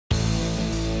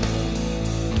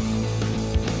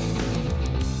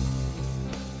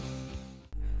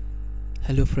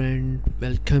Hello friend,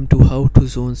 welcome to How to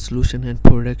Zone Solution and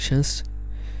Productions.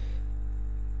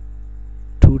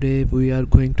 Today we are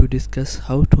going to discuss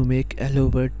how to make Hello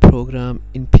World program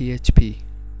in PHP.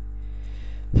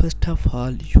 First of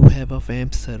all, you have a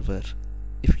wamp server.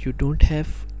 If you don't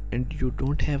have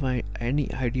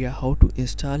any idea how to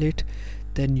install it,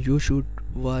 then you should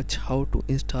watch how to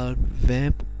install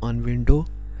wamp on Windows,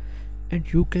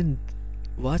 and you can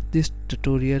watch this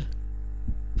tutorial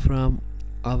from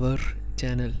our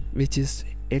channel, which is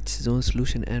Zone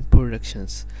Solution and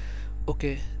Productions.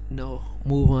 Okay, now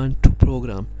move on to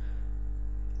program.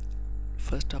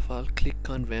 First of all, click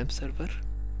on wamp server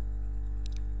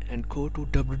and go to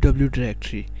www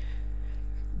directory.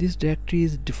 This directory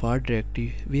is default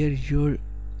directory where your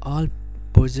all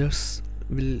projects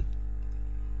will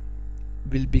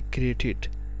be created.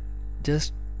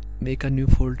 Just make a new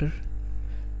folder.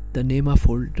 The name of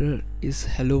folder is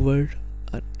Hello World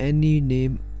or any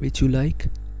name which you like,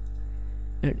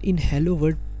 and in Hello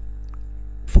World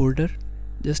folder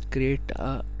just create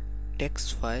a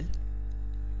text file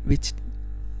which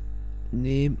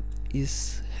name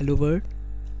is hello world.php.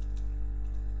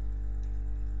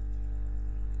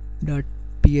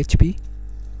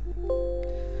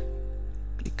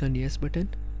 Click on yes button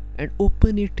and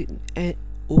open it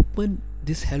open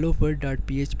this hello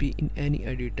world.php in any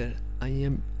editor. I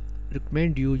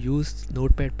recommend you use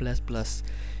Notepad++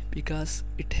 because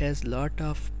it has lot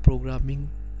of programming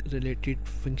related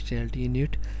functionality in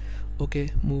it. Okay,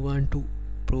 move on to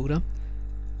program.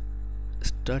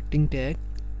 Starting tag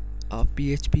of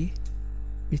PHP,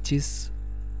 which is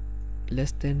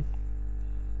less than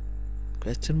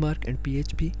question mark and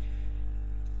PHP,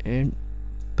 and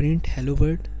print hello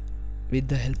world with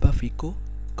the help of echo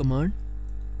command.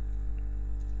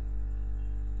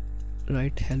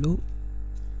 Write hello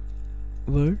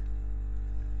world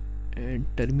and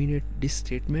terminate this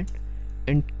statement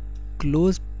and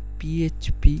close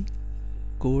PHP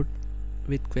code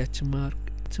with question mark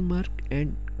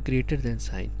and greater than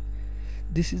sign.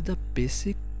 This is the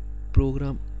basic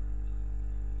program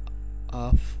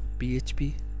of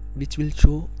PHP which will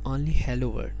show only hello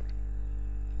world.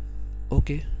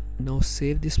 Okay, now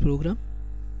save this program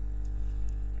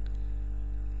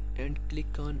and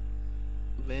click on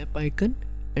wamp icon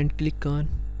and click on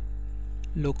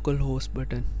localhost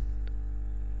button.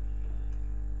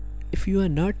 If you are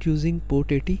not using port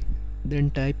 80, then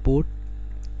type port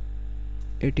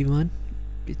 81,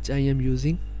 which I am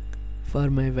using for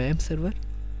my wamp server.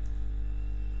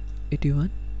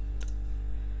 81.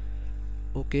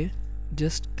 Okay,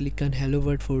 just click on hello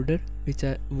world folder which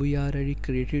we already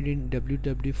created in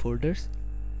www folders.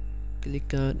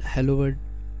 Click on hello world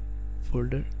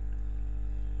folder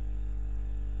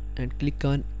and click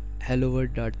on hello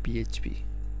world.php,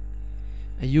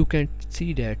 and you can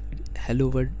see that hello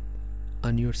world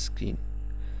on your screen.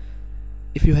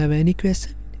 If you have any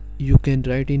question, you can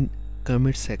write in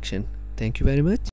comment section. Thank you very much.